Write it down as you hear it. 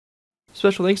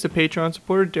Special thanks to Patreon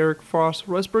supporter Derek Frost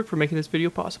Westbrook for making this video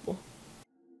possible.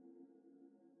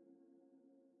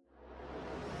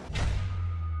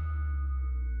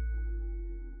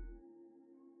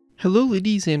 Hello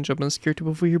ladies and gentlemen, Spectre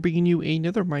over here bringing you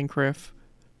another Minecraft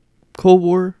Cold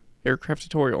War aircraft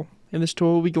tutorial. In this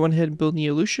tutorial we'll be going ahead and building the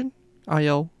Illusion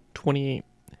IL-28.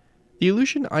 The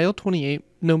Illusion IL-28,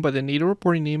 known by the NATO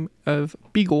reporting name of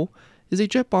Beagle, is a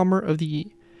jet bomber of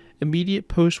the immediate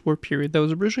post-war period that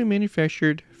was originally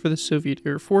manufactured for the Soviet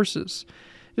Air Forces.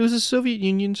 It was the Soviet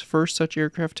Union's first such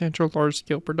aircraft to enter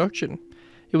large-scale production.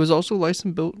 It was also licensed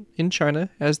and built in China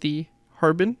as the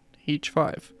Harbin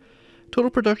H-5.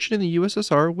 Total production in the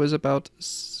USSR was about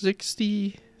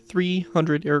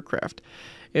 6,300 aircraft,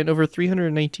 and over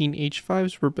 319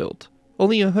 H-5s were built.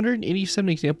 Only 187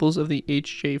 examples of the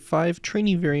HJ-5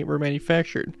 training variant were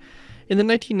manufactured. In the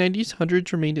 1990s,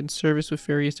 hundreds remained in service with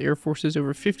various air forces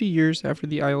over 50 years after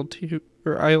the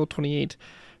IL-28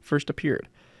 first appeared.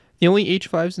 The only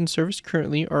H-5s in service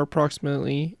currently are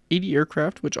approximately 80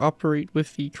 aircraft which operate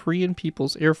with the Korean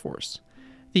People's Air Force.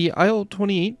 The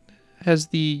IL-28 has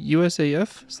the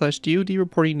USAF/DoD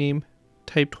reporting name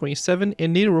Type 27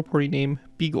 and NATO reporting name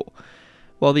Beagle,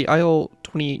 while the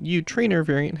IL-28U trainer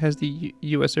variant has the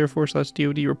US Air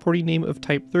Force/DoD reporting name of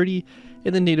Type 30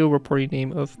 and the NATO reporting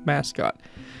name of Mascot.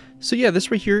 So yeah,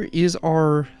 this right here is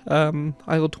our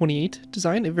IL-28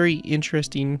 design, a very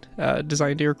interesting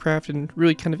designed aircraft, and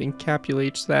really kind of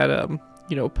encapsulates that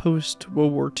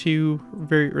post-World War II,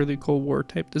 very early Cold War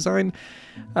type design,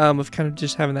 of kind of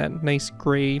just having that nice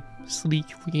gray, sleek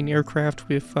looking aircraft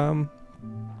with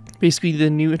basically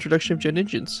the new introduction of jet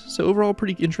engines. So overall,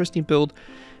 pretty interesting build,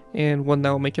 and one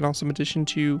that will make an awesome addition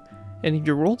to any of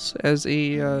your worlds as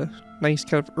a nice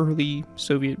kind of early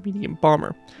Soviet medium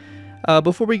bomber.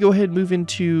 Before we go ahead and move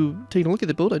into taking a look at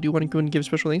the build, I do want to go and give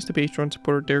special thanks to Patreon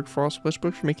supporter Derek Frost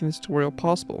Westbrook for making this tutorial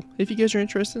possible. If you guys are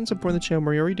interested in supporting the channel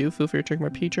more you already do, feel free to check my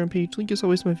Patreon page. Link is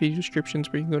always in my video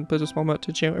descriptions, where you can go and pledge a small amount to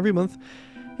the channel every month,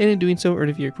 and in doing so, earn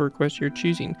a vehicle request you're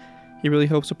choosing. It really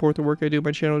helps support the work I do on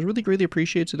my channel. It's really greatly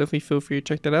appreciated, so definitely feel free to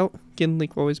check that out. Again,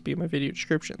 link will always be in my video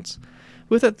descriptions.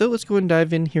 With that though, let's go and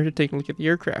dive in here to take a look at the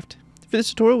aircraft. For this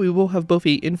tutorial, we will have both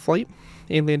a in-flight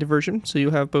and landed version, so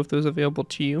you'll have both those available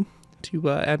to you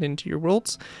to add into your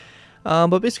worlds.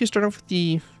 But basically start off with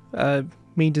the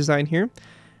main design here.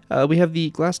 We have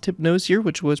the glass tip nose here,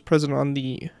 which was present on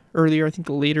the earlier, I think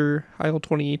the later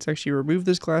IL-28s actually removed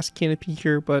this glass canopy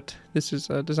here, but this is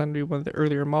designed to be one of the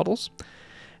earlier models.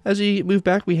 As we move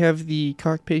back, we have the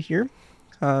cockpit here.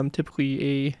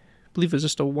 Typically I believe it's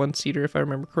just a one-seater if I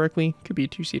remember correctly. Could be a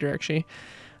two-seater actually.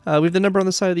 We have the number on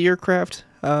the side of the aircraft.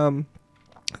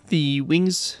 The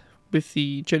wings with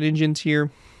the jet engines here.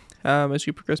 As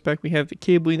we progress back, we have the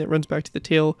cabling that runs back to the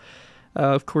tail.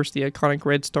 Of course, the iconic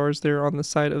red stars there on the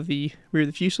side of the rear of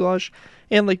the fuselage.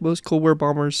 And like most Cold War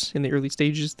bombers in the early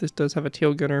stages, this does have a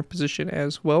tail gunner position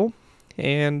as well.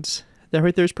 And that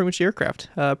right there is pretty much the aircraft.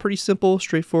 Pretty simple,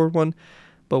 straightforward one,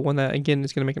 but one that, again,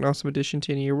 is going to make an awesome addition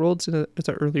to any of your worlds. It's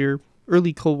an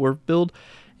early Cold War build,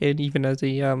 and even as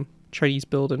a Chinese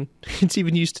build, and it's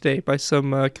even used today by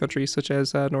some countries such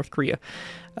as North Korea.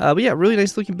 But yeah, really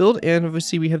nice looking build, and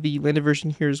obviously we have the landed version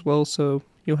here as well, so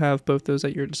you'll have both those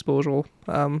at your disposal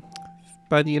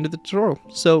by the end of the tutorial.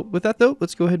 So with that though,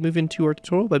 let's go ahead and move into our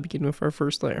tutorial by beginning with our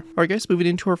first layer. Alright guys, moving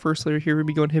into our first layer here, we'll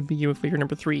be going ahead and begin with layer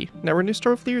number 3. Now we're going to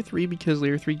start with layer 3 because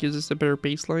layer 3 gives us a better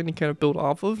baseline to kind of build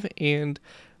off of, and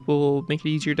will make it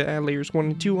easier to add layers 1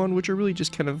 and 2 on, which are really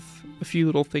just kind of a few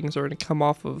little things that are going to come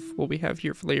off of what we have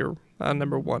here for layer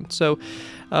number 1. So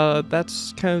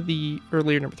that's kind of or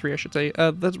layer number 3 I should say.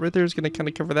 That's right there is going to kind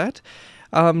of cover that.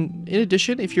 In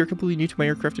addition, if you're completely new to my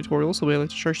aircraft tutorials, the way I like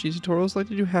to structure these tutorials, I like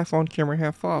to do half on camera,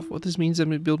 half off. What this means is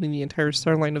I'm building the entire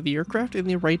center line of the aircraft, and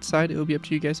the right side, it will be up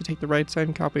to you guys to take the right side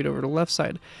and copy it over to the left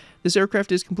side. This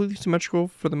aircraft is completely symmetrical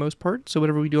for the most part, so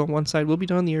whatever we do on one side will be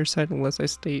done on the other side unless I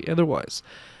state otherwise.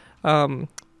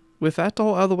 With that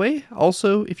all out of the way,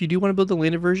 also, if you do want to build the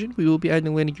landed version, we will be adding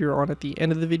the landing gear on at the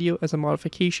end of the video as a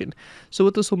modification. So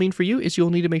what this will mean for you is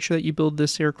you'll need to make sure that you build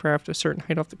this aircraft a certain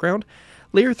height off the ground.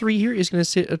 Layer 3 here is going to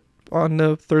sit on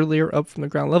the third layer up from the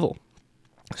ground level.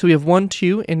 So we have 1,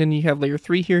 2, and then you have layer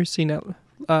 3 here, seeing out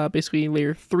basically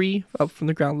layer 3 up from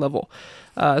the ground level.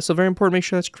 So very important to make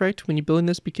sure that's correct when you're building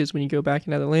this, because when you go back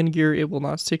and add the landing gear, it will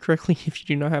not sit correctly if you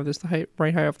do not have this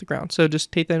right high off the ground. So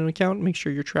just take that into account and make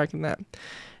sure you're tracking that.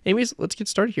 Anyways, let's get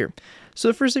started here. So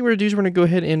the first thing we're going to do is we're going to go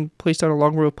ahead and place down a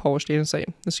long row of polished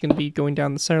andesite. This is going to be going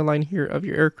down the center line here of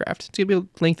your aircraft. It's going to be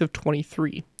a length of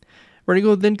 23. We're going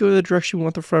to go to the direction we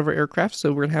want the front of our aircraft, so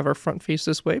we're going to have our front face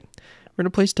this way. We're going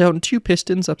to place down 2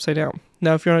 pistons upside down.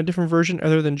 Now if you're on a different version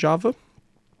other than Java,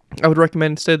 I would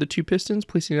recommend instead of the 2 pistons,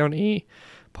 placing down a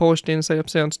polished andesite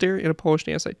upside down stair and a polished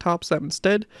andesite top slab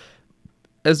instead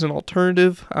as an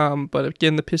alternative. But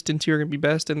again, the pistons here are going to be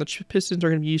best, and the pistons are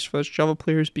going to be used for those Java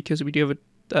players because we do have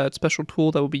a special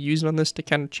tool that we'll be using on this to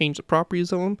kind of change the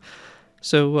properties of them.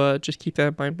 So just keep that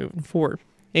in mind moving forward.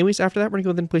 Anyways, after that, we're going to go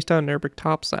ahead and place down an Arabic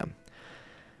top slab.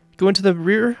 Go into the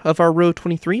rear of our row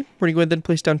 23. We're going to go ahead and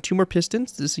place down 2 more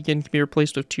pistons. This again can be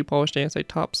replaced with 2 polished andesite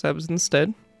top slabs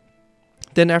instead.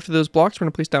 Then after those blocks, we're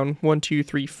going to place down 1, 2,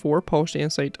 3, 4 polished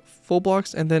andesite full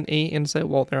blocks, and then a andesite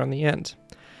wall there on the end.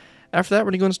 After that,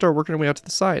 we're going to go and start working our way out to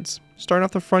the sides. Starting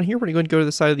off the front here, we're going to go to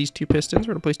the side of these 2 pistons.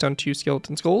 We're going to place down 2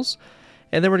 skeleton skulls,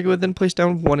 and then we're going to go ahead and place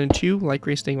down 1 and 2 light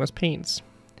gray stained glass panes.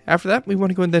 After that, we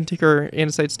want to go and then take our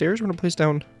andesite stairs. We're going to place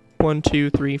down 1, 2,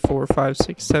 3, 4, 5,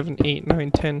 6, 7, 8,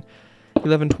 9, 10,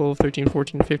 11, 12, 13,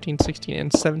 14, 15, 16,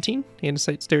 and 17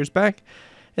 andesite stairs back,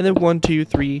 and then 1, 2,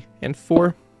 3, and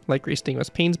 4 light gray stained glass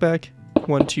panes back,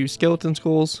 1, 2 skeleton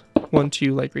skulls, 1,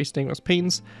 2 light gray stained glass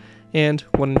panes, and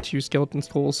 1 and 2 skeleton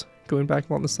skulls going back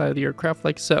along the side of the aircraft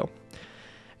like so.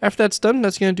 After that's done,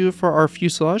 that's going to do it for our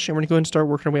fuselage, and we're going to go ahead and start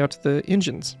working our way out to the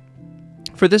engines.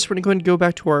 For this, we're going to go ahead and go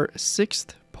back to our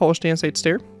 6th polished andesite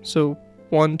stair, so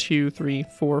 1, 2, 3,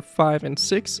 4, 5, and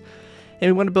 6, and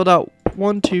we want to build out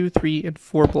 1, 2, 3, and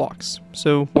 4 blocks,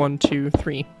 so 1, 2,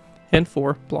 3, and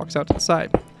 4 blocks out to the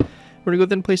side. We're going to go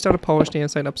then place down a polished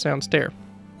andesite upside down stair.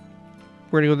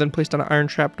 We're going to go then place down an iron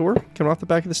trap door coming off the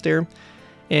back of the stair,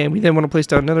 and we then want to place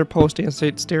down another polished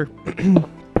andesite stair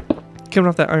coming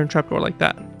off that iron trap door like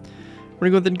that. We're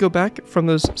going to then go back from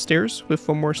those stairs with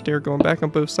 1 more stair going back on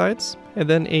both sides, and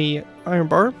then a iron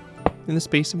bar in the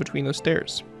space in between those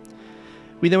stairs.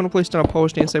 We then want to place down a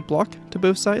polished andesite block to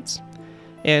both sides,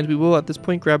 and we will at this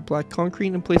point grab black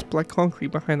concrete and place black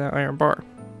concrete behind that iron bar.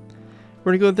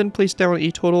 We're going to go then place down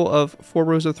a total of 4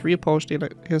 rows of 3 of polished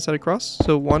andesite across,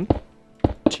 so 1,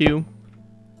 2,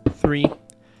 3,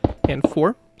 and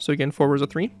 4. So again, 4 rows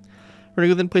of 3. We're going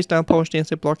to go then place down a polished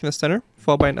andesite block in the center,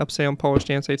 followed by an upside down polished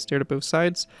andesite stair to both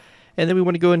sides. And then we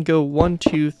want to go 1,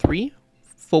 2, 3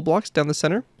 full blocks down the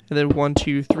center, and then 1,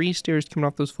 2, 3 stairs coming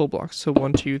off those full blocks. So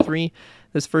 1, 2, 3.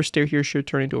 This first stair here should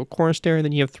turn into a corner stair, and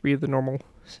then you have 3 of the normal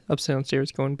upside down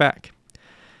stairs going back.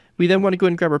 We then want to go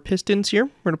ahead and grab our pistons here.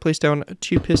 We're going to place down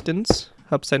 2 pistons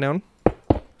upside down,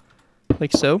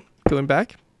 like so, going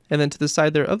back. And then to the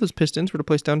side there of those pistons, we're going to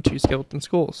place down 2 skeleton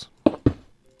skulls.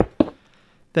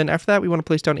 Then after that, we want to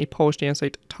place down a polished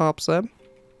andesite top slab,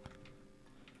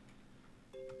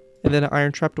 and then an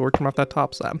iron trapdoor coming off that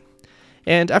top slab.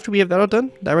 And after we have that all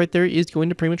done, that right there is going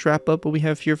to pretty much wrap up what we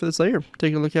have here for this layer.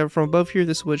 Taking a look at it from above here,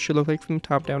 this is what it should look like from the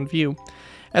top-down view.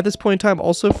 At this point in time,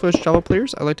 also for us Java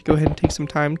players, I'd like to go ahead and take some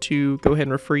time to go ahead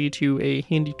and refer you to a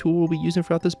handy tool we'll be using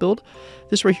throughout this build.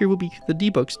 This right here will be the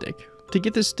debug stick. To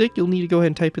get this stick, you'll need to go ahead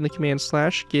and type in the command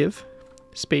 /give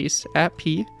space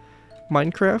 @p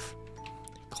Minecraft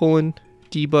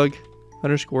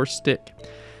 :debug_stick.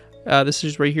 This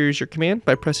is right here is your command.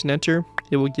 By pressing enter,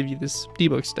 it will give you this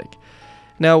debug stick.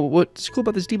 Now, what's cool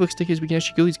about this debug stick is we can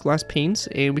actually go these glass panes,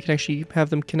 and we can actually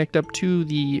have them connect up to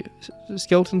the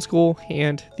skeleton skull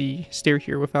and the stair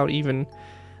here without even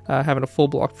having a full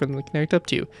block for them to connect up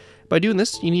to. By doing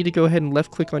this, you need to go ahead and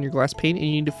left click on your glass pane, and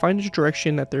you need to find the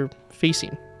direction that they're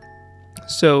facing.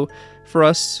 So for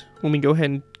us, when we go ahead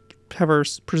and have our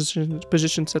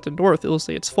position set to north, it'll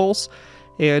say it's false,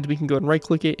 and we can go and right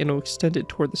click it and it'll extend it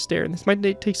toward the stair. And this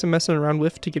might take some messing around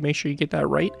with to make sure you get that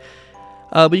right.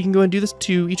 But you can go and do this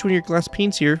to each one of your glass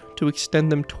panes here to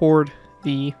extend them toward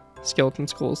the skeleton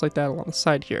skulls like that along the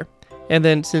side here. And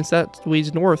then since that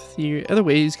way's north, the other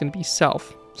way is going to be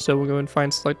south. So we'll go and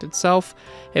find selected south,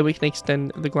 and we can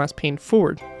extend the glass pane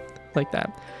forward like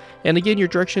that. And again, your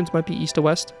directions might be east to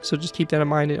west, so just keep that in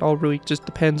mind. It all really just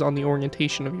depends on the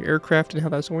orientation of your aircraft and how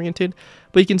that's oriented.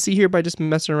 But you can see here by just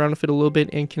messing around with it a little bit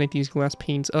and connect these glass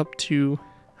panes up to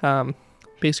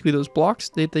basically those blocks,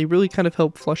 they really kind of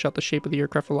help flush out the shape of the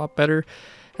aircraft a lot better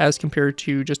as compared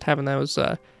to just having those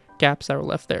gaps that were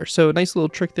left there. So a nice little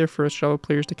trick there for us Java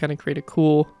players to kind of create a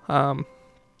cool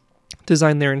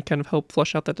design there and kind of help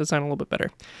flush out that design a little bit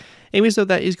better. Anyways, so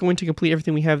that is going to complete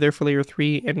everything we have there for layer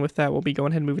 3, and with that we'll be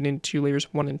going ahead and moving into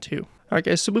layers 1 and 2. Alright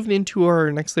guys, so moving into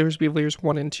our next layers, we have layers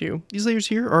 1 and 2. These layers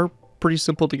here are pretty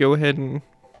simple to go ahead and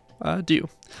do.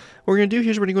 What we're going to do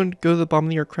here is we're going to go to the bottom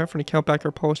of the aircraft. We're going to count back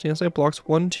our polished andesite blocks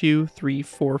 1, 2, 3,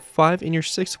 4, 5. In your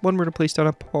 6th one, we're going to place down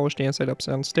a polished andesite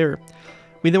upside down stair.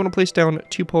 We then want to place down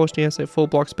 2 polished andesite full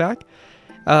blocks back,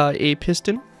 a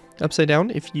piston upside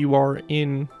down if you're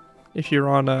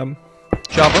on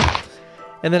Java,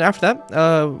 and then after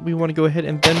that we want to go ahead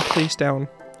and then place down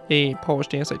a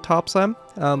polished andesite top slab.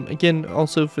 Again,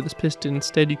 also for this piston,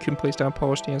 instead you can place down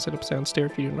polished andesite upside down stair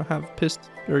if you don't have piston,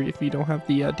 or if you don't have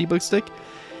the debug stick.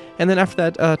 And then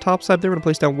after that top slab there, we're going to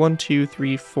place down 1, 2,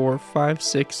 3, 4, 5,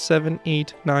 6, 7,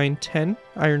 8, 9, 10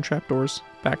 iron trapdoors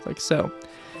back like so.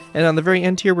 And on the very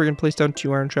end here, we're going to place down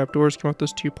 2 iron trapdoors, come out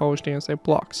those 2 polished andesite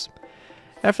blocks.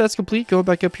 After that's complete, go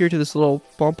back up here to this little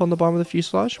bump on the bottom of the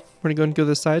fuselage. We're going to go and go to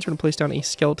the sides. We're going to place down a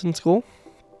skeleton skull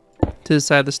to the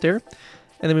side of the stair.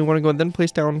 And then we want to go and then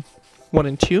place down 1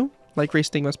 and 2, like Ray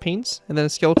Stigma's paints, and then a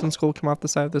skeleton skull will come off the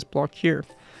side of this block here.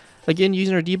 Again,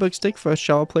 using our debug stick for us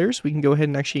Java players, we can go ahead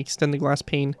and actually extend the glass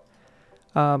pane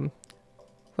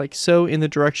like so in the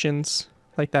directions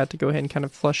like that to go ahead and kind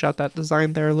of flush out that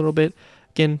design there a little bit.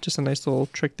 Again, just a nice little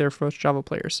trick there for us Java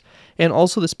players. And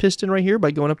also this piston right here,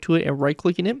 by going up to it and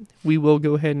right-clicking it, we will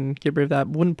go ahead and get rid of that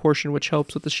wooden portion, which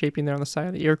helps with the shaping there on the side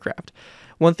of the aircraft.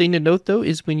 One thing to note, though,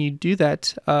 is when you do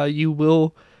that, you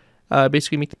will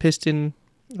basically make the piston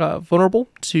vulnerable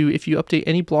to, if you update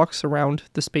any blocks around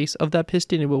the space of that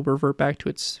piston, it will revert back to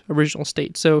its original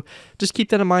state. So just keep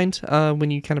that in mind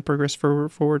when you kind of progress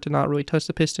forward to not really touch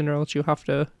the piston, or else you'll have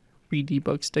to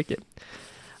re-debug stick it.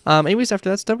 Anyways, after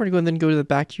that's done, we're going to go and then go to the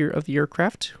back here of the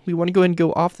aircraft. We want to go ahead and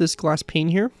go off this glass pane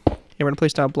here, and we're going to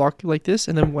place down a block like this,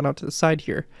 and then one out to the side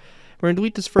here. We're going to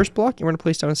delete this first block, and we're going to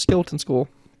place down a skeleton skull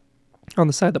on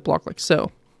the side of the block like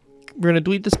so. We're going to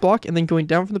delete this block, and then going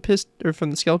down from the piston, or from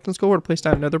the skeleton skull, we're going to place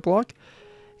down another block,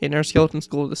 and our skeleton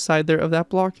skull to the side there of that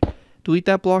block. Delete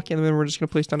that block, and then we're just going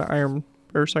to place down an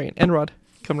end rod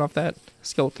coming off that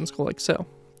skeleton skull like so.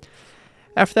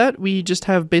 After that, we just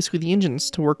have basically the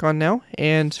engines to work on now,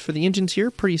 and for the engines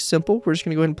here, pretty simple. We're just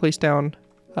going to go ahead and place down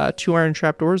 2 iron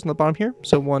trapdoors on the bottom here,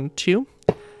 so 1, 2,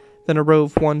 then a row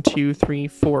of 1, 2, 3,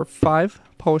 4, 5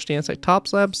 polished andesite top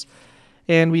slabs,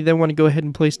 and we then want to go ahead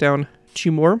and place down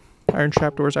 2 more iron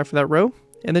trapdoors after that row,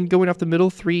 and then going off the middle,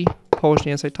 3 polished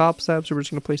andesite top slabs, so we're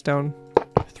just going to place down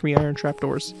 3 iron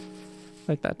trapdoors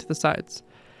like that to the sides.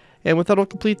 And with that all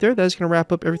complete there, that is going to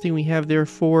wrap up everything we have there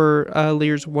for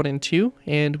layers 1 and 2.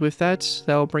 And with that,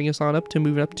 that'll bring us on up to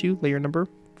moving up to layer number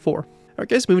 4. Alright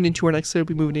guys, moving into our next layer,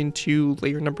 we'll be moving into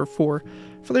layer number 4.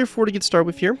 For layer 4 to get started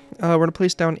with here, we're going to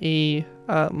place down a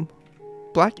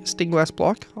black stained glass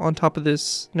block on top of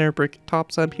this narrow brick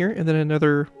top slab here, and then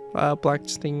another black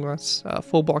stained glass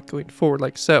full block going forward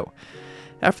like so.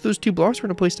 After those 2 blocks, we're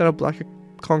going to place down a black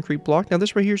concrete block. Now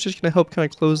this right here is just going to help kind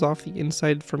of close off the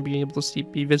inside from being able to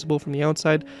be visible from the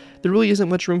outside. There really isn't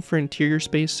much room for interior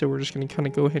space, so we're just going to kind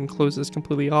of go ahead and close this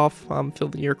completely off, fill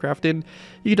the aircraft in.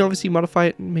 You can obviously modify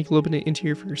it and make a little bit of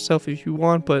interior for yourself if you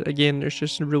want, but again, there's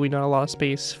just really not a lot of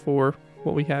space for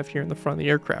what we have here in the front of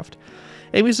the aircraft.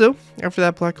 Anyways, so after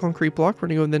that black concrete block, we're going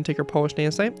to go and then take our polished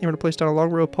andesite, and we're going to place down a long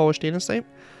row of polished andesite.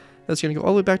 That's going to go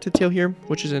all the way back to the tail here,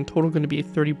 which is in total going to be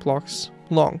 30 blocks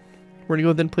long. We're going to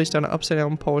go then place down an upside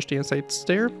down polished andesite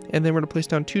stair, and then we're going to place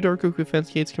down 2 dark oak fence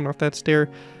gates coming off that stair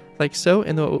like so,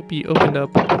 and they'll be opened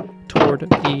up toward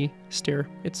the stair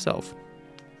itself.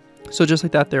 So just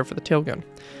like that there for the tail gun.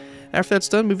 After that's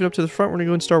done, moving up to the front, we're going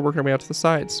to go and start working our way out to the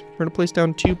sides. We're going to place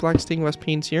down 2 black stained glass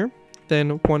panes here,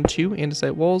 then 1, 2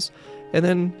 andesite walls, and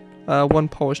then 1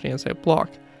 polished andesite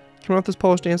block. Coming off this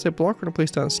polished andesite block, we're going to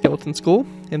place down a skeleton skull,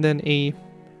 and then a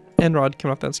end rod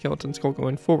coming off that skeleton skull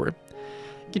going forward.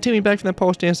 Continuing back from that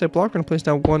polished andesite block, we're going to place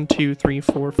down 1, 2, 3,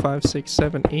 4, 5, 6,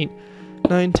 7, 8,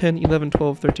 9, 10, 11,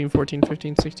 12, 13, 14,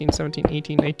 15, 16, 17,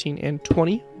 18, 19, and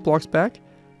 20 blocks back.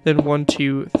 Then 1,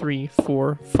 2, 3,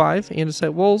 4, 5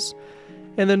 andesite walls.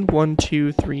 And then 1,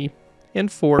 2, 3, and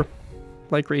 4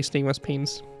 like gray stainless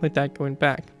panes, like that going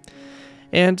back.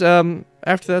 And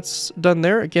after that's done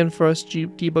there, again for us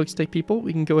debug stick people,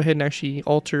 we can go ahead and actually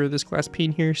alter this glass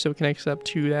pane here so it connects up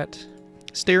to that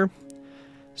stair.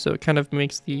 So it kind of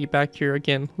makes the back here,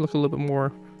 again, look a little bit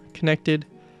more connected,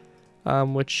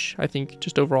 which I think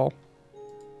just overall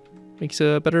makes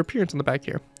a better appearance on the back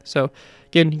here. So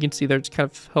again, you can see there it just kind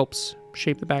of helps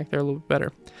shape the back there a little bit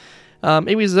better.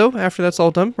 Anyways though, after that's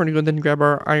all done, we're going to go ahead and grab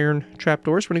our iron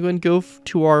trapdoors. We're going to go ahead and go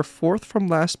to our 4th from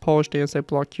last polished andesite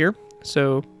block here.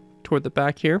 So toward the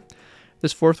back here.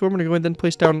 This 4th one, we're going to go ahead and then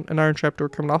place down an iron trapdoor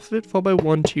coming off of it, followed by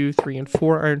 1, 2, 3, and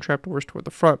 4 iron trapdoors toward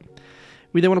the front.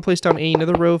 We then want to place down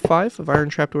another row of 5 of iron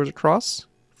trapdoors across,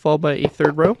 followed by a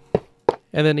 3rd row,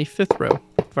 and then a 5th row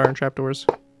of iron trapdoors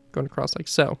going across like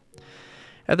so.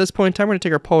 At this point in time, we're going to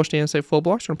take our polished andesite full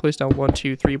blocks. We're going to place down 1,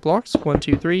 2, 3 blocks. 1,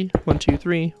 2, 3, 1, 2,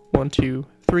 3, 1, 2,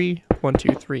 3, 1,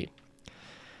 2, 3.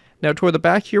 Now toward the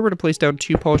back here, we're going to place down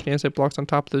 2 polished andesite blocks on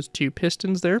top of those 2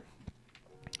 pistons there.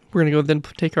 We're going to go then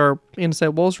take our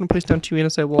andesite walls. We're going to place down 2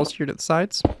 andesite walls here to the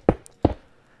sides,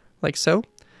 like so.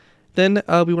 Then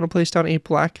we want to place down a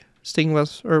black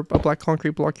stainless or a black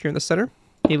concrete block here in the center,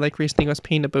 a light gray stainless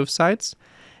pane at both sides.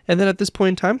 And then at this point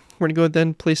in time, we're going to go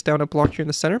then place down a block here in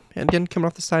the center. And again, coming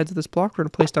off the sides of this block, we're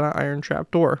going to place down an iron trap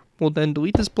door. We'll then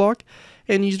delete this block,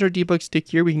 and using our debug stick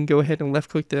here, we can go ahead and left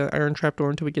click the iron trap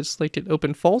door until we get selected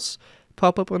open false.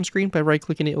 Pop up on screen. By right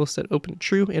clicking it, will set open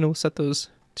true, and it will set those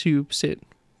to sit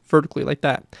vertically like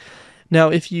that. Now,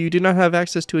 if you do not have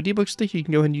access to a debug stick, you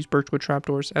can go ahead and use Birchwood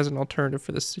trapdoors as an alternative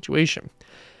for this situation.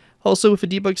 Also, with a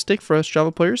debug stick for us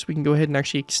Java players, we can go ahead and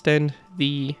actually extend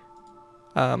the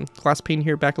glass pane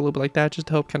here back a little bit like that, just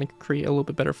to help kind of create a little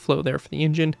bit better flow there for the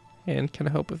engine and kind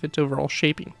of help with its overall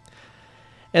shaping.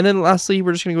 And then lastly,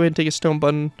 we're just going to go ahead and take a stone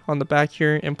button on the back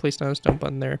here and place down a stone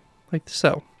button there like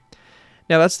so.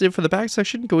 Now that's it for the back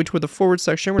section. Going toward the forward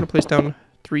section, we're going to place down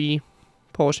 3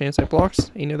 polished andesite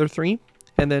blocks, another 3,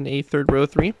 and then a third row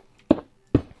of 3.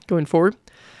 Going forward,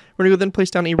 we're going to go then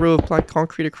place down a row of black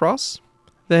concrete across,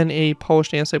 then a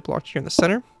polished andesite block here in the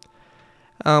center.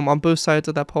 On both sides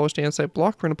of that polished andesite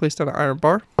block, we're going to place down an iron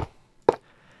bar.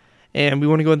 And we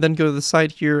want to go to the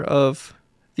side here of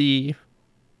the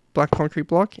black concrete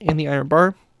block and the iron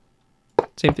bar.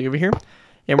 Same thing over here.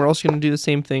 And we're also going to do the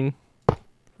same thing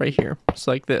right here, just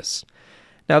like this.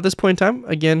 Now at this point in time,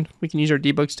 again, we can use our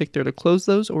debug stick there to close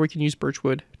those, or we can use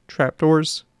Birchwood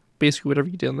trapdoors, basically whatever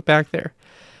you did on the back there.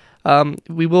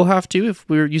 We will have to, if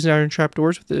we're using iron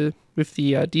trapdoors with the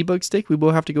debug stick, we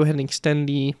will have to go ahead and extend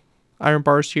the iron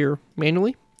bars here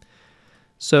manually.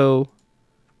 So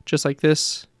just like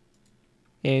this,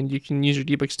 and you can use your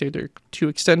debug stick to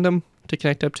extend them to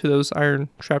connect up to those iron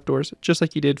trapdoors, just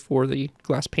like you did for the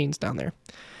glass panes down there.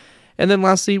 And then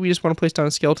lastly, we just want to place down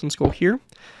a skeleton skull here,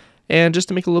 and just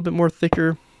to make it a little bit more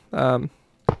thicker,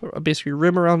 basically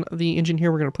rim around the engine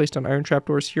here, we're going to place down iron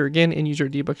trapdoors here again and use our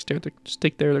debug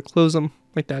stick there to close them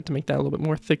like that to make that a little bit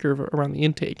more thicker around the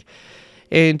intake.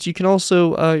 And you can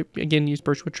also, again, use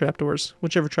Birchwood trapdoors,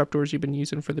 whichever trapdoors you've been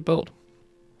using for the build.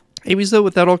 Anyways, though,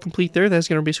 with that all complete there, that's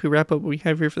going to basically wrap up what we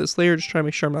have here for this layer. Just try to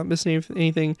make sure I'm not missing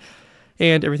anything,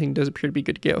 and everything does appear to be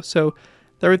good to go. So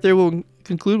that right there will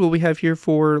conclude what we have here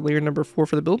for layer number 4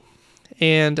 for the build.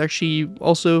 And actually,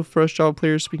 also for us Java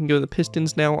players, we can go to the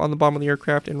pistons now on the bottom of the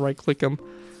aircraft and right-click them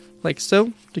like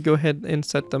so to go ahead and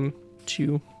set them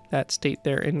to that state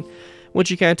there. And once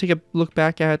you kind of take a look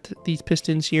back at these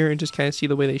pistons here and just kind of see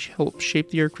the way they help shape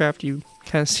the aircraft, you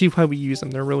kind of see why we use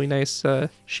them. They're really nice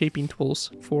shaping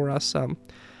tools for us and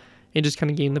just kind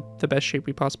of gain the best shape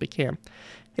we possibly can.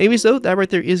 Anyways, though, that right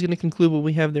there is going to conclude what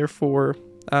we have there for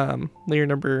layer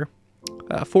number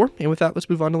 4. And with that, let's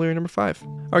move on to layer number 5.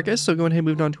 Alright guys, so going ahead and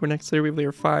moving on to our next layer, we have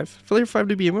layer 5. For layer 5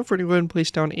 to begin with, we're going to go ahead and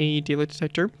place down a daylight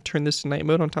detector, turn this to night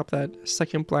mode on top of that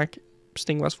second black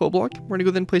stained glass full block. We're going to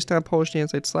go then place down a polished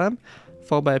andesite slab,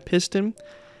 followed by a piston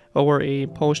or a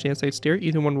polished andesite stair.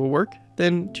 Either one will work.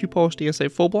 Then 2 polished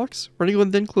andesite full blocks. We're going to go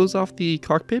and then close off the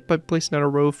cockpit by placing down a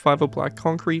row of 5 of black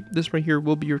concrete. This right here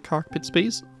will be your cockpit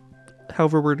space.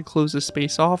 However, we're going to close this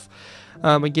space off.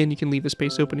 Again, you can leave the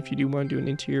space open if you do want to do an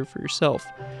interior for yourself.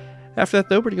 After that,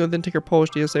 though, we're going to go then take our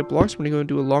polished andesite blocks. We're going to go and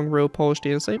do a long row of polished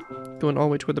andesite, going all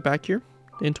the way toward the back here.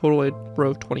 In total, a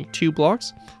row of 22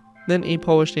 blocks. Then a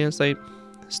polished andesite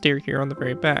stair here on the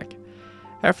very back.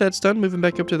 After that's done, moving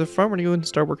back up to the front, we're going to go and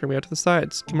start working our way out to the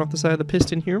sides. Coming off the side of the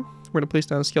piston here, we're going to place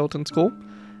down a skeleton skull.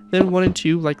 Then 1 and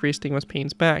 2 light gray stainless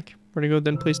panes back. We're going to go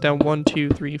then place down 1, 2,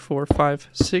 3, 4, 5,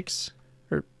 6,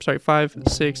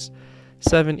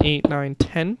 7, 8, 9,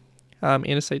 10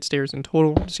 andesite stairs in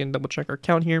total. Just going to double check our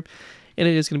count here, and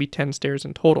it is going to be 10 stairs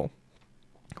in total.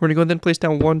 We're going to go then place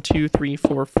down 1, 2, 3,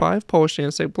 4, 5 polished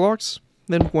andesite blocks,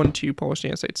 then 1, 2 polished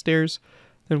andesite stairs,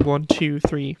 then 1, 2,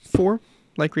 3, 4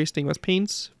 light gray stainless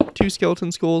panes, 2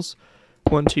 skeleton skulls,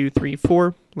 1, 2, 3,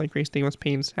 4 light gray stainless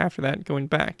panes after that going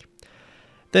back.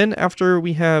 Then after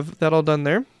we have that all done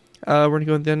there, we're going to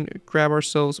go and then grab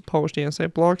ourselves polished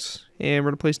andesite blocks, and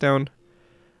we're going to place down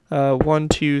 1,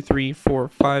 2, 3, 4,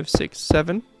 5, 6,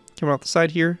 7 coming off the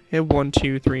side here, and 1,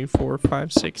 2, 3, 4,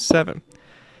 5, 6, 7.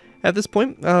 At this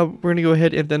point, we're going to go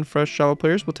ahead and then for us Java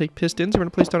players, we'll take pistons. We're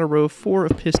going to place down a row of 4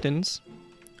 of pistons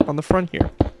on the front here.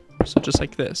 So just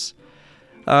like this.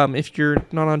 If you're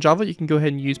not on Java, you can go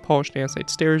ahead and use polished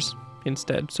andesite stairs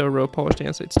instead. So a row of polished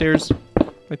andesite stairs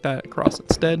like that across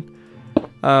instead.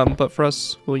 But for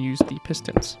us, we'll use the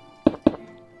pistons.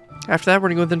 After that, we're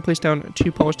going to go then place down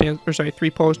 3 polished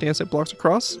andesite blocks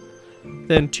across.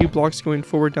 Then 2 blocks going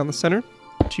forward down the center.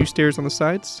 2 stairs on the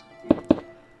sides.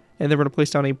 And then we're going to place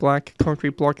down a black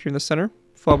concrete block here in the center,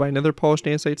 followed by another polished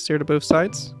andesite stair to both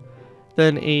sides.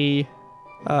 Then a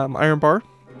iron bar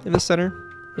in the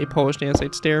center, a polished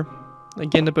andesite stair,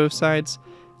 again to both sides,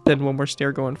 then 1 more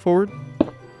stair going forward.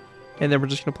 And then we're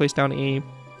just going to place down a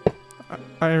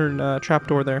iron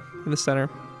trapdoor there in the center,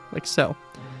 like so.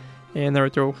 And that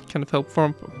right there will kind of help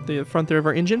form the front there of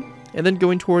our engine. And then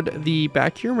going toward the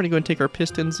back here, we're going to go and take our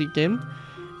pistons again.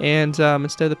 And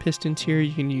instead of the pistons here,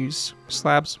 you can use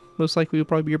slabs. Most likely will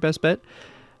probably be your best bet.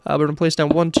 We're going to place down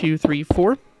 1, 2, 3,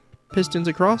 4 pistons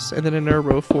across, and then in a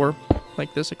row 4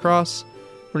 like this across.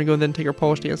 We're going to go and then take our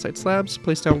polished andesite slabs,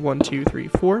 place down 1, 2, 3,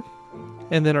 4.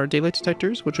 And then our daylight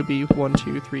detectors, which will be 1,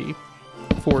 2, 3,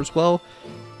 4 as well.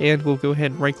 And we'll go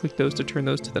ahead and right click those to turn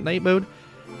those to the night mode.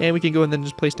 And we can go and then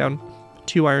just place down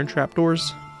 2 iron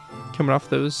trapdoors coming off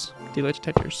those daylight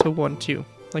detectors. So 1, 2,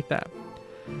 like that.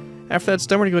 After that's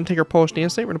done, we're going to go and take our polished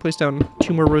andesite. We're going to place down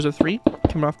 2 more rows of 3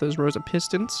 coming off those rows of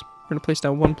pistons. We're going to place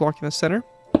down 1 block in the center.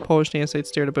 Polished andesite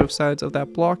stair to both sides of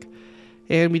that block.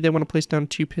 And we then want to place down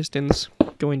 2 pistons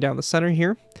going down the center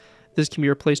here. This can be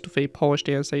replaced with a polished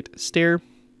andesite stair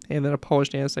and then a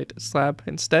polished andesite slab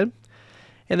instead.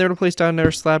 And then we're going to place down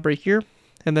another slab right here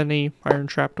and then a iron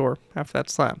trapdoor after that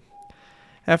slab.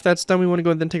 After that's done, we want to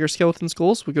go and then take our skeleton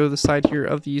skulls. We'll go to the side here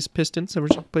of these pistons and we're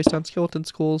just going to place down skeleton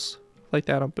skulls like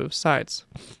that on both sides.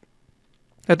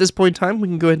 At this point in time, we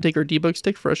can go ahead and take our debug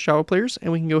stick for us shallow players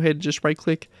and we can go ahead and just right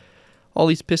click all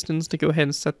these pistons to go ahead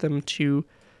and set them to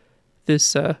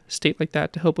this state like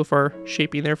that to help with our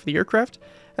shaping there for the aircraft.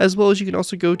 As well as you can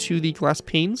also go to the glass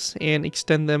panes and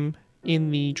extend them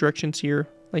in the directions here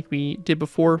like we did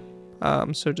before.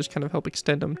 So just kind of help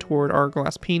extend them toward our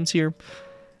glass panes here,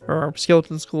 or our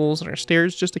skeleton skulls and our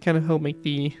stairs, just to kind of help make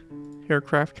the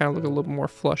aircraft kind of look a little more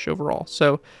flush overall.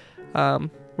 So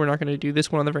we're not going to do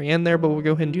this one on the very end there, but we'll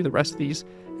go ahead and do the rest of these.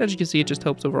 As you can see, it just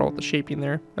helps overall with the shaping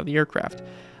there of the aircraft.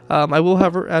 I will,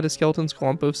 however, add a skeleton skull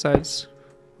on both sides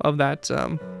of that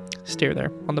stair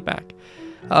there on the back.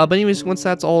 But anyways, once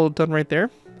that's all done right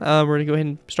there, we're going to go ahead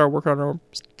and start working on our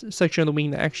section of the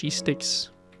wing that actually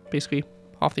sticks basically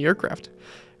off the aircraft,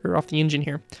 or off the engine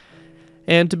here.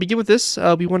 And to begin with this,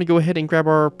 we want to go ahead and grab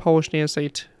our polished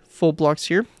andesite full blocks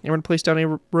here, and we're going to place down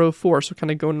a row 4. So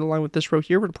kind of going in line with this row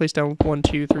here, we're going to place down 1,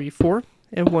 2, 3, 4,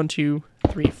 and 1, 2,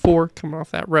 3, 4 coming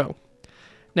off that row.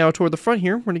 Now toward the front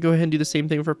here, we're going to go ahead and do the same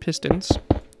thing with our pistons.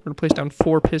 We're going to place down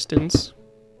 4 pistons,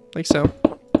 like so,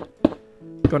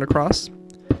 going across.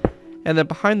 And then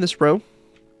behind this row,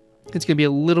 it's going to be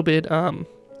a little bit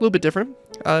different.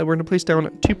 We're going to place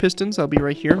down 2 pistons. That'll be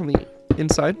right here on the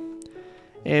inside.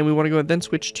 And we want to go ahead and then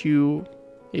switch to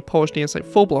a polished andesite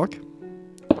full block,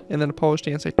 and then a polished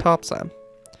andesite top slab.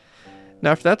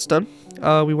 Now after that's done,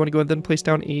 we want to go ahead and then place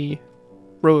down a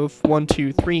row of 1,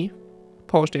 2, 3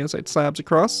 polished andesite slabs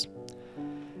across.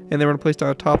 And then we're going to place down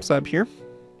a top slab here.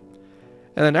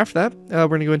 And then after that, we're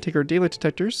going to go ahead and take our daylight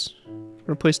detectors. We're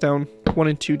going to place down 1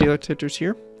 and 2 daylight detectors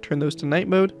here, turn those to night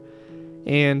mode,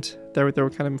 and that right there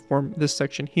will kind of form this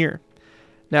section here.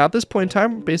 Now at this point in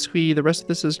time, basically the rest of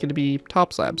this is going to be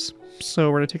top slabs. So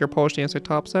we're going to take our polished andesite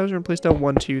top slabs, we're going to place down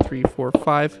 1, 2, 3, 4,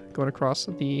 5, going across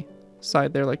the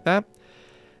side there like that.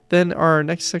 Then our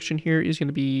next section here is going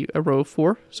to be a row of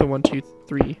 4, so 1, 2,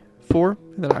 3, 4,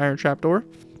 and then an iron trapdoor.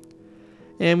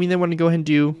 And we then want to go ahead and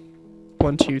do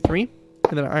 1, 2, 3,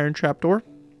 and then an iron trapdoor.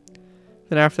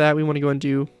 Then after that, we want to go and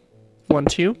do 1,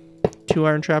 2, 2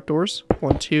 iron trapdoors,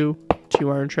 1, 2,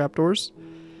 2 iron trapdoors.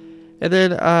 And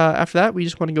then after that, we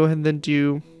just want to go ahead and then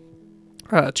do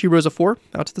 2 rows of 4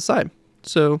 out to the side.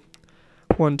 So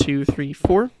 1, 2, 3,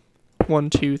 4, 1,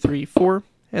 2, 3, 4,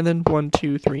 and then 1,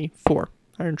 2, 3, 4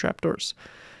 iron trapdoors.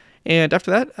 And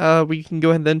after that, we can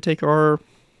go ahead and then take our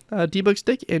debug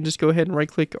stick and just go ahead and right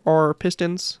click our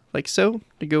pistons like so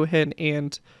to go ahead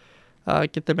and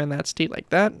get them in that state like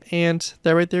that. And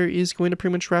that right there is going to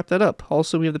pretty much wrap that up.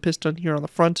 Also, we have the piston here on the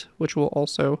front, which will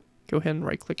also go ahead and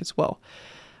right click as well.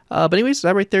 But anyways,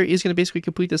 that right there is going to basically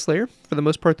complete this layer. For the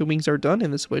most part, the wings are done,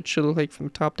 and this is what it should look like from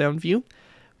the top-down view.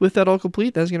 With that all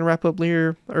complete, that's going to wrap up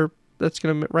that's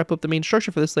going to wrap up the main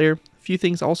structure for this layer. A few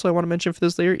things also I want to mention for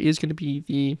this layer is going to be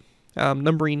the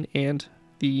numbering and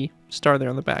the star there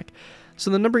on the back.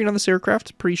 So the numbering on this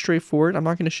aircraft, pretty straightforward. I'm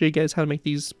not going to show you guys how to make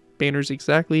these banners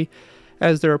exactly,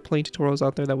 as there are plenty of tutorials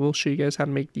out there that will show you guys how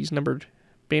to make these numbered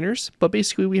banners. But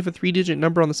basically, we have a 3-digit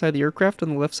number on the side of the aircraft. On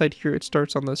the left side here, it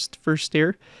starts on this first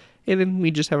stair, and then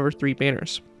we just have our 3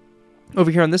 banners.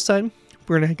 Over here on this side,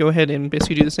 we're going to go ahead and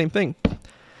basically do the same thing.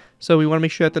 So we want to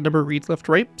make sure that the number reads left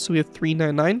to right. So we have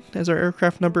 399 as our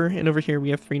aircraft number, and over here we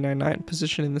have 399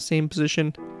 positioned in the same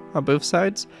position on both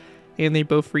sides, and they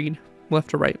both read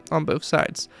left to right on both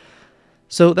sides.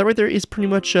 So that right there is pretty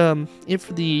much it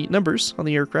for the numbers on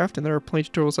the aircraft, and there are plenty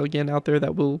of tutorials again out there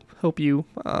that will help you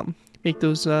make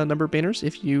those number banners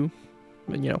if you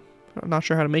are not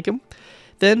sure how to make them.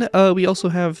 Then we also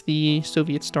have the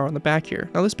Soviet star on the back here.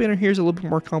 Now this banner here is a little bit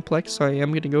more complex, so I am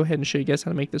going to go ahead and show you guys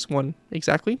how to make this one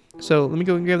exactly. So let me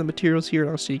go and grab the materials here, and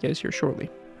I'll see you guys here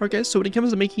shortly. Alright guys, so when it comes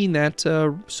to making that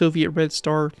Soviet red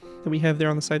star that we have there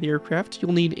on the side of the aircraft,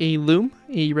 you'll need a loom,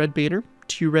 a red banner,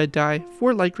 2 red dye,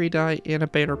 4 light gray dye, and a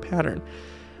banner pattern.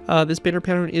 This banner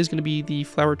pattern is going to be the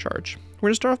flower charge. We're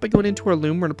going to start off by going into our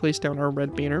loom. We're going to place down our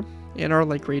red banner and our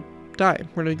light gray dye.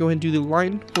 We're going to go ahead and do the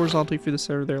line horizontally through the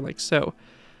center there like so.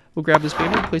 We'll grab this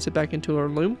banner, place it back into our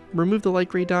loom, remove the light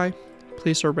gray dye,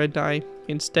 place our red dye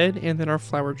instead, and then our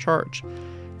flower charge.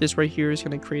 This right here is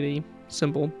going to create a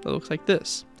symbol that looks like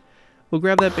this. We'll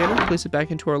grab that banner, place it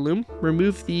back into our loom,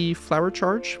 remove the flower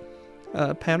charge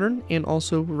pattern, and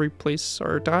also replace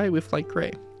our dye with light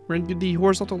gray. We're going to do the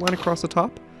horizontal line across the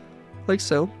top, like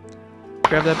so.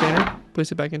 Grab that banner, place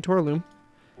it back into our loom,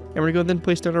 and we're going to go then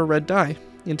place down our red dye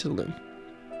into the loom.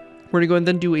 We're going to go and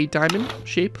then do a diamond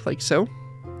shape, like so.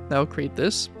 That will create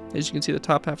this. As you can see, the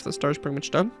top half of the star is pretty much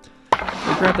done.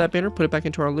 We'll grab that banner, put it back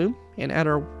into our loom, and add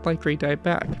our light gray dye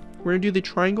back. We're going to do the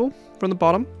triangle from the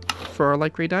bottom for our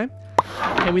light gray dye.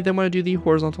 And we then want to do the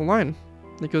horizontal line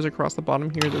that goes across the bottom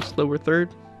here, this lower third,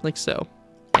 like so.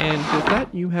 And with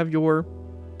that, you have your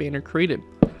banner created.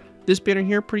 This banner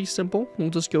here, pretty simple.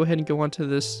 We'll just go ahead and go onto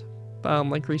this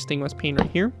light gray stained glass pane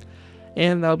right here.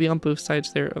 And that'll be on both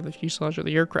sides there of the fuselage of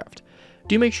the aircraft.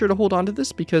 Do make sure to hold on to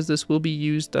this because this will be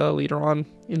used later on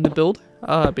in the build,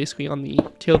 basically on the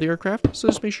tail of the aircraft. So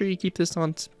just make sure you keep this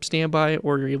on standby,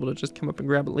 or you're able to just come up and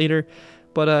grab it later.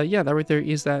 But yeah, that right there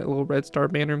is that little red star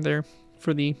banner there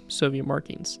for the Soviet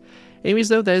markings. Anyways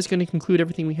though, that is going to conclude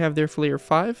everything we have there for layer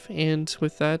 5, and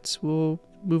with that we'll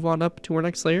move on up to our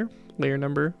next layer, layer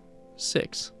number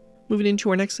 6. Moving into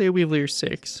our next layer, we have layer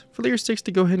 6. For layer 6,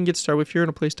 to go ahead and get started with, you're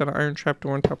going to place down an iron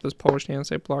trapdoor on top of this polished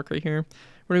andesite block right here.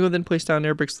 We're going to go then place down an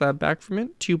air brick slab back from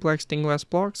it, 2 black stained glass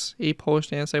blocks, a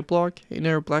polished andesite block,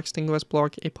 another black stained glass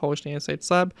block, a polished andesite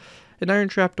slab, an iron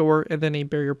trapdoor, and then a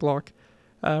barrier block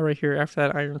right here after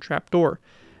that iron trapdoor.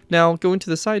 Now, going to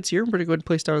the sides here, we're going to go ahead and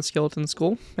place down a skeleton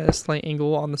skull at a slight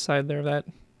angle on the side there of that,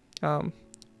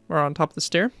 or on top of the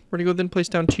stair. We're going to go then place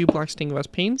down 2 black stained glass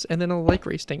panes, and then a light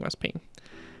gray stained glass pane.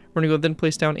 We're going to go then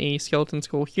place down a skeleton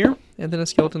skull here, and then a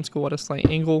skeleton skull at a slight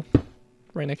angle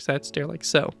right next to that stair like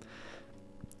so.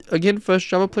 Again, for us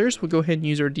Java players, we'll go ahead and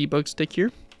use our debug stick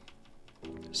here.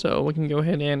 So we can go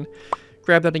ahead and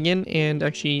grab that again and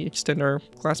actually extend our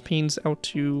glass panes out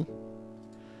to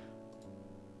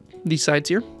these sides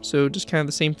here. So just kind of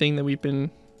the same thing that we've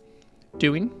been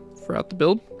doing throughout the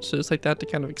build. So just like that to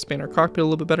kind of expand our cockpit a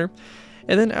little bit better.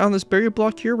 And then on this barrier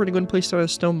block here, we're going to go ahead and place down a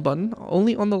stone button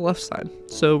only on the left side.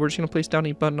 So we're just going to place down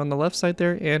a button on the left side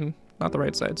there and not the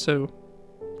right side. So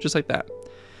just like that.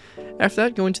 After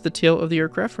that, going to the tail of the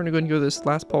aircraft, we're going to go ahead and go to this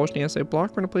last polished andesite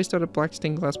block. We're going to place down a black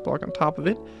stained glass block on top of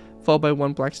it, followed by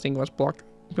 1 black stained glass block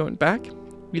going back.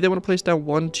 We then want to place down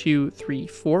 1, 2, 3,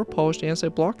 4 polished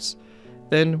andesite blocks.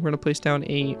 Then we're going to place down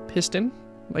a piston,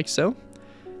 like so.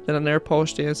 Then another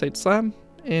polished andesite slab,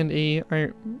 and a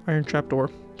iron trapdoor,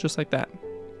 just like that.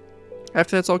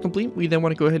 After that's all complete, we then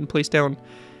want to go ahead and place down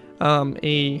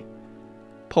a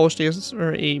polished andesite,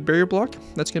 or a barrier block.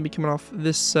 That's going to be coming off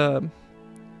this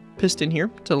piston here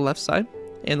to the left side,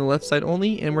 and the left side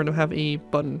only, and we're going to have a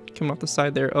button coming off the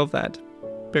side there of that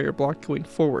barrier block going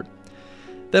forward.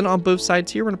 Then on both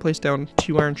sides here, we're going to place down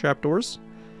 2 iron trapdoors,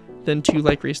 then 2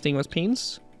 light gray stained glass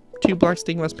panes, 2 black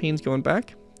stained glass panes going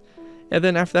back, and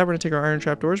then after that, we're going to take our iron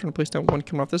trapdoors, we're going to place down 1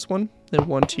 coming off this one, then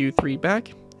 1, 2, 3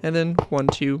 back, and then 1,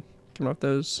 2 coming off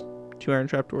those 2 iron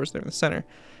trapdoors there in the center.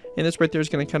 And this right there is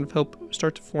going to kind of help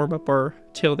start to form up our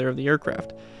tail there of the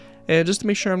aircraft. And just to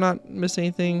make sure I'm not missing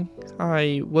anything,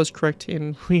 I was correct,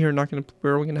 and we're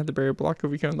only going to have the barrier block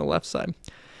over here on the left side.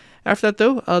 After that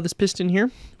though, this piston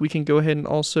here, we can go ahead and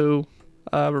also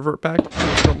revert back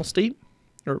to its normal state,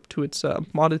 or to its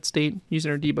modded state,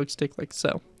 using our debug stick like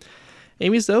so.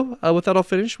 Anyways though, with that all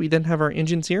finished, we then have our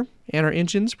engines here, and our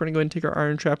engines, we're going to go ahead and take our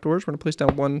iron trapdoors, we're going to place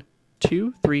down 1,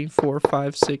 2, 3, 4,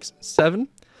 5, 6, 7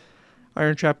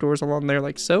 iron trapdoors along there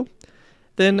like so.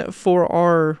 Then for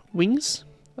our wings,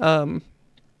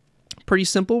 pretty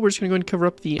simple. We're just going to go ahead and cover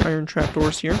up the iron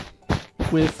trapdoors here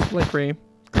with light gray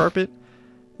carpet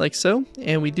like so.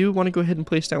 And we do want to go ahead and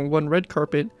place down 1 red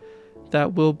carpet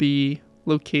that will be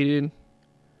located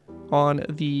on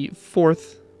the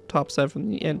 4th top side from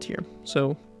the end here.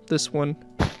 So this one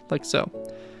like so.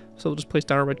 So we'll just place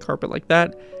down our red carpet like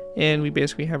that, and we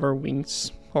basically have our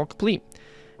wings all complete.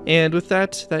 And with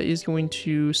that, that is going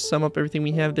to sum up everything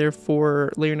we have there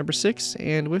for layer number 6.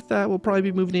 And with that, we'll probably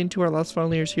be moving into our last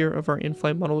final layers here of our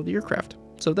in-flight model of the aircraft.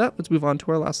 So with that, let's move on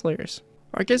to our last layers.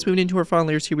 Alright guys, moving into our final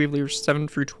layers here, we have layers 7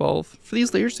 through 12. For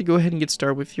these layers to go ahead and get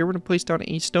started with here, we're going to place down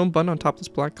a stone button on top of this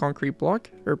black concrete block,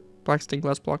 or black stained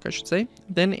glass block I should say,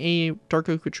 then a dark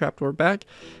oak with trapdoor back,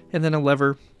 and then a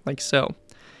lever like so.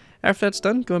 After that's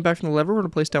done, going back from the lever, we're going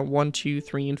to place down 1, 2,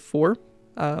 3, and 4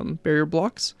 barrier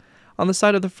blocks. On the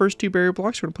side of the first 2 barrier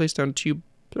blocks, we're going to place down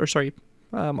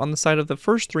on the side of the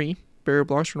first 3 barrier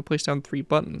blocks, we're going to place down 3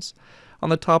 buttons. On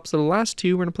the tops of the last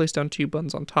 2, we're going to place down 2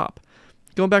 buttons on top.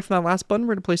 Going back from that last button,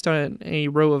 we're going to place down a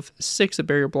row of 6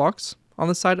 barrier blocks. On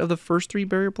the side of the first 3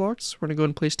 barrier blocks, we're going to go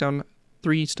and place down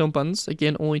 3 stone buttons,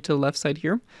 again only to the left side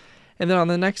here. And then on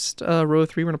the next row of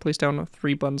 3, we're going to place down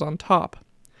 3 buttons on top.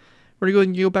 We're going to go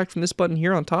and go back from this button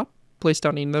here on top, place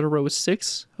down another row of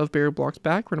 6 of barrier blocks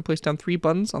back. We're going to place down 3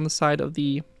 buttons on the side of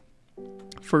the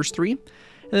first 3, and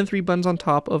then 3 buttons on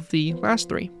top of the last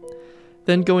 3.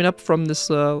 Then going up from this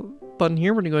button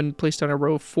here, we're going to go ahead and place down a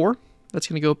row of 4. That's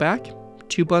going to go back.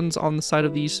 2 buttons on the side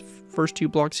of these first 2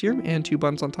 blocks here, and 2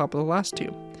 buttons on top of the last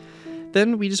 2.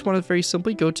 Then we just want to very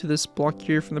simply go to this block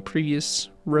here from the previous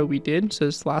row we did, so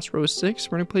this last row is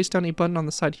 6. We're going to place down a button on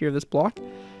the side here of this block. Then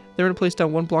we're going to place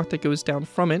down 1 block that goes down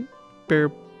from it,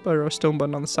 or a stone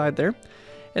button on the side there.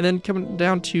 And then coming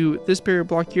down to this barrier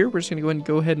block here, we're just going to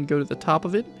go ahead and go to the top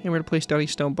of it, and we're going to place down a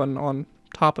stone button on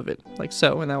top of it, like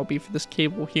so, and that will be for this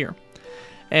cable here.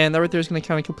 And that right there is going to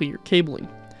kind of complete your cabling.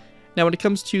 Now when it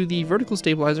comes to the vertical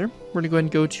stabilizer, we're going to go ahead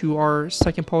and go to our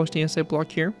second polished andesite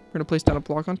block here. We're going to place down a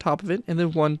block on top of it, and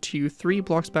then 1, 2, 3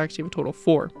 blocks back, so you have a total of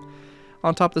 4.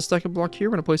 On top of the second block here,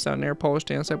 we're going to place down an air polished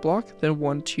andesite block, then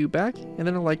 1, 2 back, and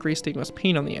then a light gray stainless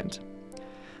paint on the end.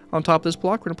 On top of this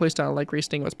block, we're going to place down a light gray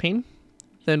stainless paint,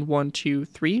 then 1, 2,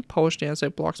 3 polished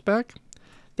andesite blocks back,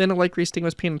 then a light gray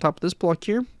stainless paint on top of this block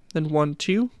here, then 1,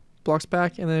 2 blocks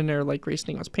back, and then another light gray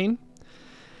stainless paint.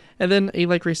 And then a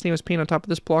light gray stainless paint on top of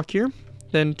this block here,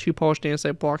 then 2 polished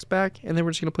andesite blocks back, and then we're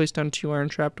just going to place down 2 iron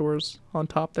trapdoors on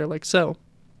top there like so.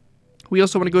 We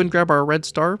also want to go ahead and grab our red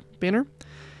star banner, and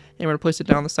we're going to place it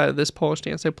down the side of this polished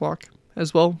andesite block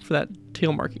as well for that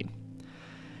tail marking.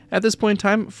 At this point in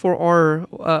time, for our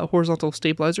horizontal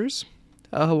stabilizers,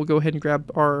 we'll go ahead and grab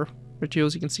our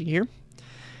materials you can see here.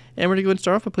 And we're going to go ahead and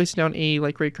start off by placing down a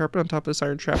light gray carpet on top of this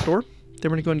iron trapdoor. Then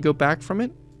we're going to go ahead and go back from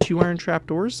it, 2 iron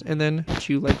trapdoors, and then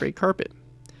 2 light gray carpet.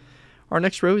 Our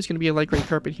next row is going to be a light gray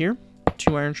carpet here,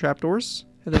 2 iron trapdoors,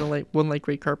 and then 1 light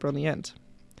gray carpet on the end.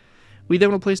 We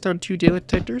then will place down 2 daylight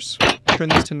detectors, turn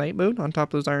these to night mode on top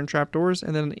of those iron trapdoors,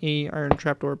 and then a iron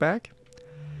trapdoor back.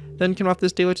 Then come off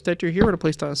this daylight detector here, we're going to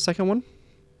place down a second one,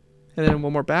 and then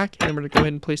 1 more back, and then we're going to go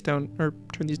ahead and place down, or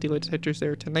turn these daylight detectors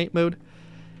there to night mode.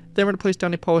 Then we're going to place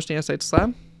down a polished andesite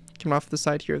slab, come off the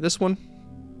side here of this one,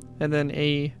 and then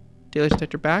a daylight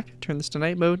detector back, turn this to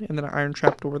night mode, and then an iron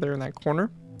trapdoor there in that corner.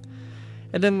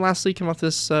 And then lastly, come off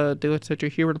this daylight detector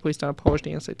here, we're going to place down a polished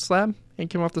andesite slab, and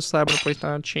come off the slab, we're going to place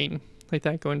down a chain, like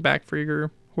that, going back for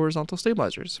your horizontal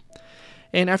stabilizers.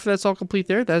 And after that's all complete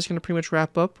there, that is going to pretty much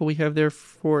wrap up what we have there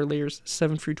for layers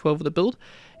 7 through 12 of the build.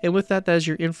 And with that, that is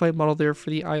your in-flight model there for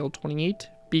the IL-28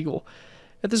 Beagle.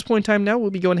 At this point in time now, we'll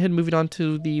be going ahead and moving on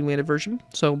to the landed version.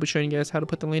 So we'll be showing you guys how to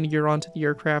put the landing gear onto the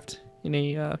aircraft in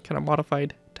a kind of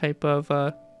modified type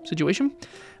of situation.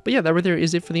 But yeah, that right there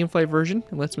is it for the in-flight version,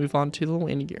 and let's move on to the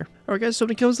landing gear. Alright guys, so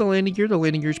when it comes to the landing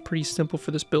gear is pretty simple for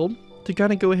this build. To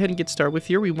kind of go ahead and get started with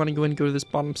here, we want to go ahead and go to this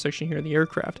bottom section here of the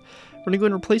aircraft. We're going to go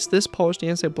ahead and replace this polished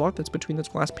andesite block that's between those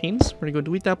glass panes. We're going to go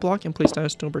delete that block and place down a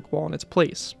stone brick wall in its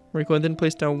place. We're going to go ahead and then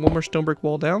place down 1 more stone brick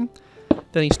wall down,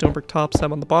 then a stone brick top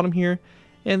slab on the bottom here,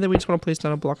 and then we just want to place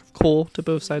down a block of coal to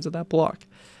both sides of that block.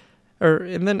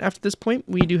 And then after this point,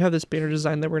 we do have this banner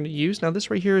design that we're going to use. Now this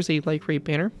right here is a light gray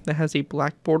banner that has a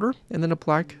black border and then a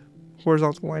black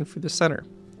horizontal line through the center.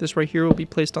 This right here will be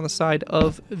placed on the side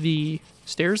of the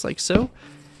stairs like so,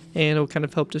 and it will kind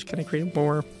of help just kind of create a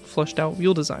more flushed out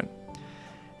wheel design.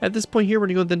 At this point here, we're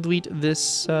going to go then delete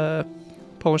this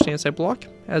polished andesite block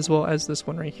as well as this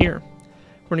one right here.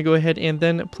 We're going to go ahead and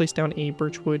then place down a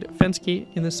birchwood fence gate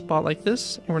in this spot like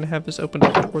this, and we're going to have this open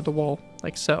up toward the wall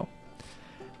like so.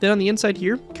 Then on the inside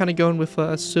here, kind of going with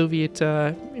Soviet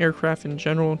aircraft in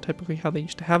general, typically how they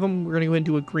used to have them, we're going to go ahead and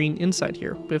do a green inside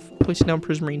here with placing down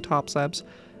prismarine top slabs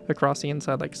across the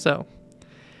inside like so.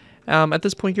 At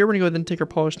this point here, we're going to go ahead and take our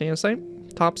polished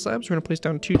andesite top slabs. We're going to place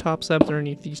down 2 top slabs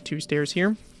underneath these 2 stairs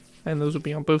here, and those will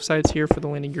be on both sides here for the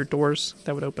landing gear doors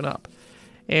that would open up.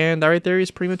 And that right there is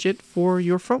pretty much it for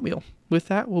your front wheel. With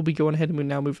that, we'll be going ahead and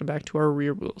now moving back to our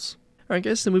rear wheels. Alright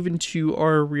guys, so moving to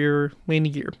our rear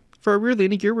landing gear. For our rear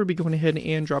landing gear, we'll be going ahead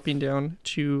and dropping down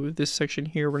to this section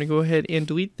here. We're going to go ahead and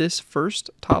delete this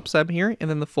first top slab here, and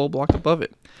then the full block above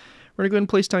it. We're going to go ahead and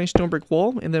place down a stone brick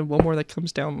wall, and then 1 more that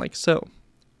comes down like so.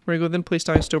 We're going to go then place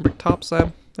down a stone brick top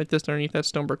slab, like this underneath that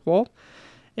stone brick wall.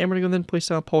 And we're going to go then place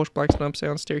down a polished blackstone upside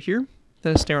down stair here,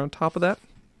 then a stair on top of that.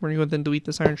 We're going to go then delete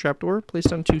this iron trapdoor, place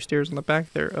down 2 stairs on the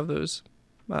back there of those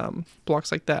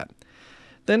blocks like that.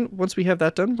 Then, once we have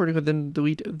that done, we're going to go then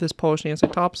delete this polished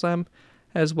andesite top slab,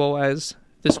 as well as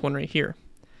this one right here.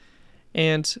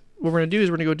 And what we're going to do is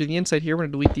we're going to go to the inside here, we're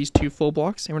going to delete these 2 full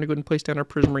blocks, and we're going to go ahead and place down our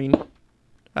prismarine,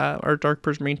 our dark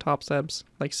prismarine top slabs,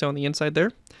 like so on the inside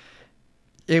there.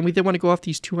 And we then want to go off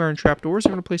these 2 iron trapdoors,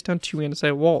 and we're going to place down 2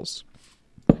 andesite walls.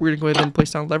 We're going to go ahead and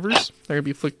place down levers. They're going to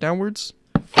be flicked downwards,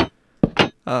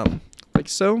 like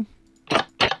so.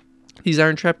 These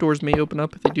iron trapdoors may open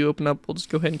up. If they do open up, we'll just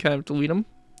go ahead and kind of delete them,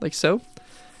 like so.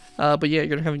 But yeah, you're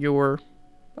going to have your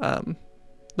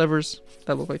levers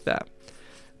that look like that.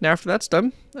 Now after that's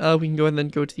done, we can go ahead and then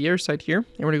go to the air side here,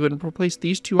 and we're going to go ahead and replace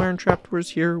these 2 iron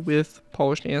trapdoors here with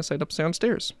polished andesite upside down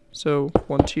stairs. So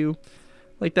 1, 2,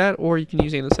 like that, or you can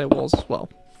use andesite walls as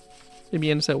well. Maybe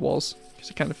andesite walls,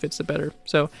 because it kind of fits it better.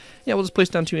 So yeah, we'll just place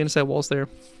down 2 andesite walls there,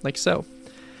 like so.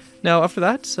 Now after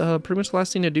that, pretty much the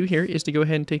last thing to do here is to go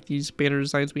ahead and take these banner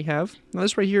designs we have. Now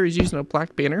this right here is using a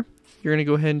black banner. You're going to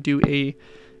go ahead and do a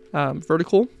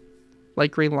vertical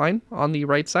light gray line on the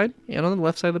right side and on the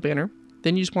left side of the banner.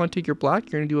 Then you just want to take your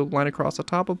black, you're going to do a line across the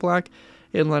top of black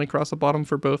and a line across the bottom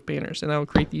for both banners. And that will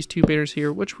create these 2 banners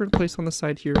here, which we're going to place on the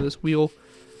side here of this wheel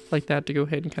like that to go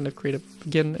ahead and kind of create,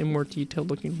 again, a more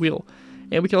detailed looking wheel.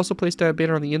 And we can also place down a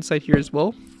banner on the inside here as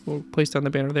well. We'll place down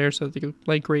the banner there so that the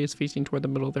light gray is facing toward the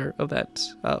middle there of that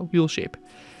wheel shape.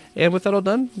 And with that all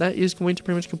done, that is going to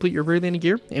pretty much complete your rear landing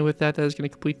gear. And with that, that is going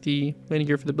to complete the landing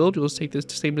gear for the build. You'll just take this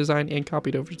same design and copy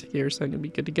it over to the air side and be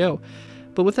good to go.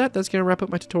 But with that, that's going to wrap up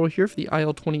my tutorial here for the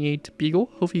IL-28 Beagle.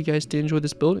 Hopefully you guys did enjoy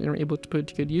this build and are able to put it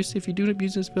to good use. If you do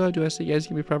abuse this build, I do ask that you guys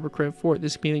give me proper credit for it.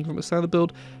 This can be a link from the side of the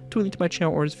build to a link to my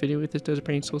channel or this video if this does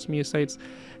appear in social media sites.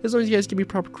 As long as you guys give me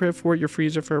proper credit for it, your free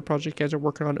user for a project you guys are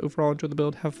working on, overall enjoy the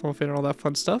build, have fun with it, and all that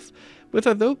fun stuff. With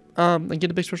that though,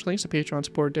 again, a big special thanks to Patreon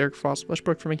supporter Derek Frost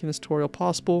Westbrook for making this tutorial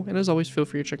possible. And as always, feel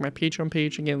free to check my Patreon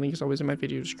page. Again, link is always in my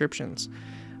video descriptions.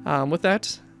 With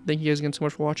that, thank you guys again so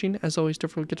much for watching. As always, don't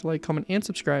forget to like, comment, and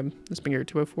subscribe. This has been Gary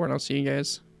 204, and I'll see you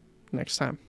guys next time.